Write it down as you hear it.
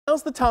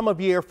Now's the time of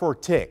year for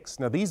ticks.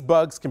 Now, these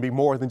bugs can be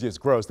more than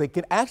just gross. They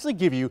can actually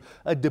give you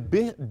a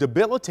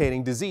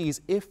debilitating disease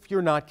if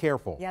you're not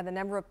careful. Yeah, the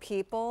number of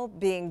people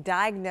being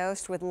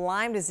diagnosed with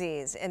Lyme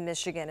disease in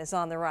Michigan is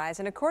on the rise.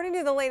 And according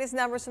to the latest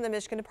numbers from the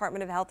Michigan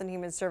Department of Health and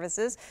Human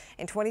Services,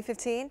 in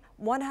 2015,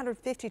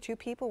 152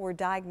 people were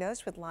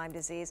diagnosed with Lyme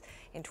disease.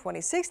 In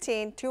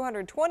 2016,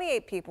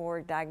 228 people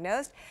were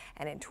diagnosed.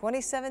 And in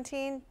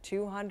 2017,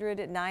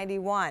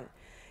 291.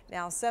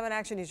 Now, 7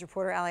 Action News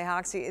reporter Allie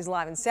Hoxie is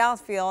live in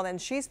Southfield,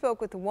 and she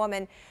spoke with a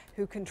woman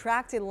who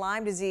contracted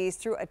Lyme disease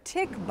through a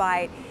tick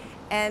bite.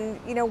 And,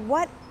 you know,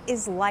 what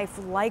is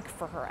life like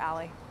for her,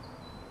 Allie?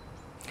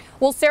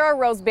 Well, Sarah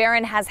Rose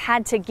Barron has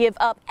had to give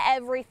up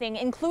everything,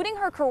 including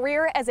her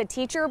career as a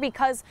teacher,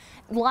 because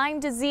Lyme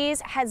disease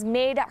has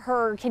made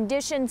her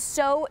condition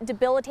so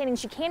debilitating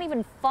she can't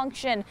even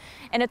function.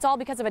 And it's all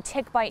because of a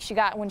tick bite she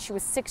got when she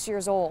was 6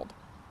 years old.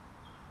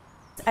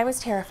 I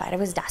was terrified. I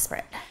was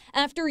desperate.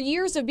 After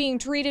years of being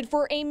treated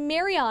for a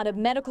myriad of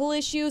medical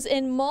issues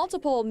and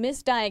multiple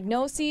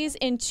misdiagnoses,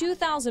 in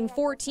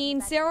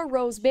 2014, Sarah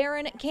Rose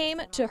Barron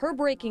came to her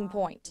breaking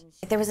point.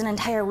 There was an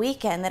entire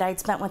weekend that I'd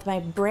spent with my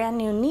brand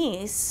new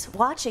niece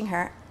watching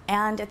her,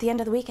 and at the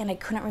end of the weekend, I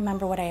couldn't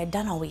remember what I had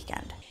done all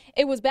weekend.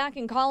 It was back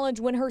in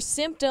college when her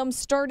symptoms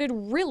started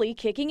really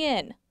kicking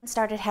in. I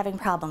started having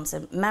problems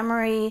of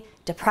memory,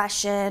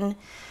 depression,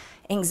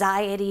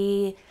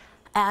 anxiety,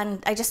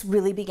 and I just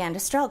really began to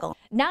struggle.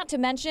 Not to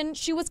mention,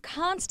 she was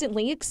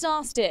constantly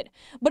exhausted.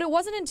 But it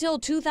wasn't until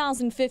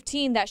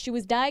 2015 that she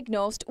was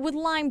diagnosed with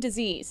Lyme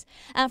disease.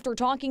 After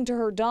talking to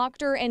her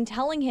doctor and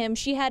telling him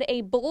she had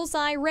a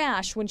bullseye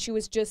rash when she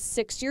was just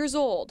 6 years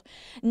old.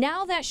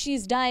 Now that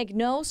she's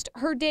diagnosed,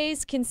 her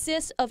days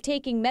consist of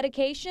taking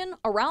medication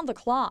around the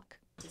clock.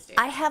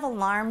 I have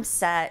alarms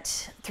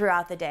set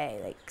throughout the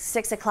day, like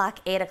 6 o'clock,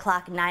 8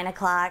 o'clock, 9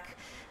 o'clock.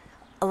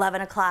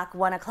 11 o'clock,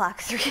 1 o'clock,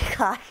 3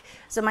 o'clock.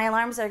 So my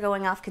alarms are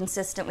going off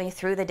consistently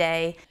through the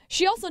day.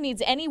 She also needs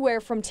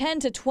anywhere from 10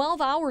 to 12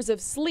 hours of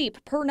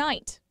sleep per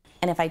night.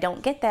 And if I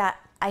don't get that,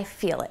 I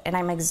feel it and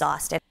I'm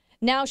exhausted.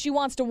 Now she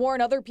wants to warn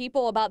other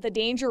people about the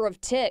danger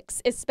of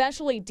ticks,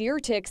 especially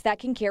deer ticks that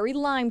can carry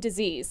Lyme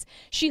disease.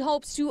 She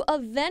hopes to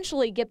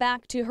eventually get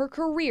back to her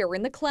career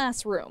in the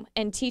classroom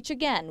and teach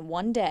again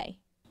one day.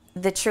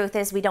 The truth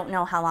is, we don't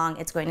know how long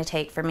it's going to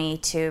take for me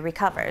to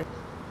recover.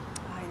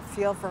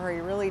 Feel for her,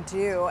 you really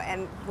do.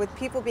 And with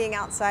people being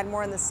outside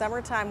more in the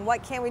summertime,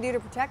 what can we do to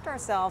protect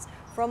ourselves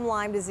from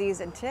Lyme disease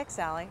and ticks,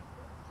 Allie?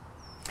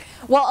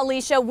 Well,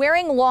 Alicia,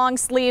 wearing long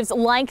sleeves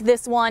like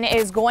this one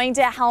is going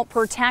to help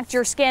protect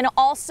your skin.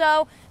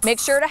 Also, make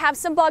sure to have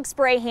some bug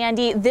spray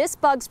handy. This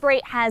bug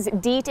spray has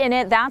DEET in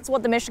it. That's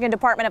what the Michigan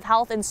Department of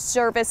Health and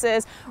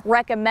Services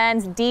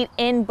recommends, DEET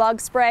in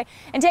bug spray.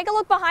 And take a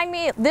look behind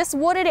me, this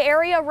wooded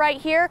area right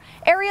here.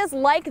 Areas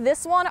like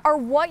this one are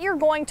what you're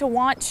going to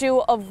want to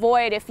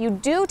avoid. If you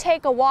do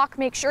take a walk,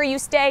 make sure you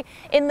stay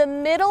in the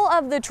middle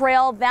of the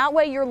trail. That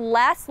way you're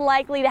less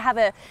likely to have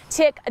a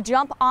tick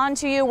jump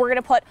onto you. We're going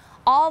to put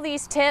all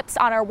these tips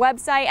on our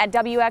website at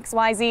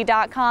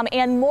WXYZ.com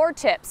and more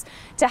tips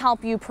to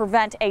help you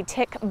prevent a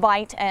tick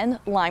bite and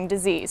Lyme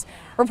disease.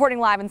 Reporting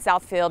live in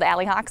Southfield,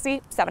 Allie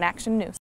Hoxie, 7 Action News.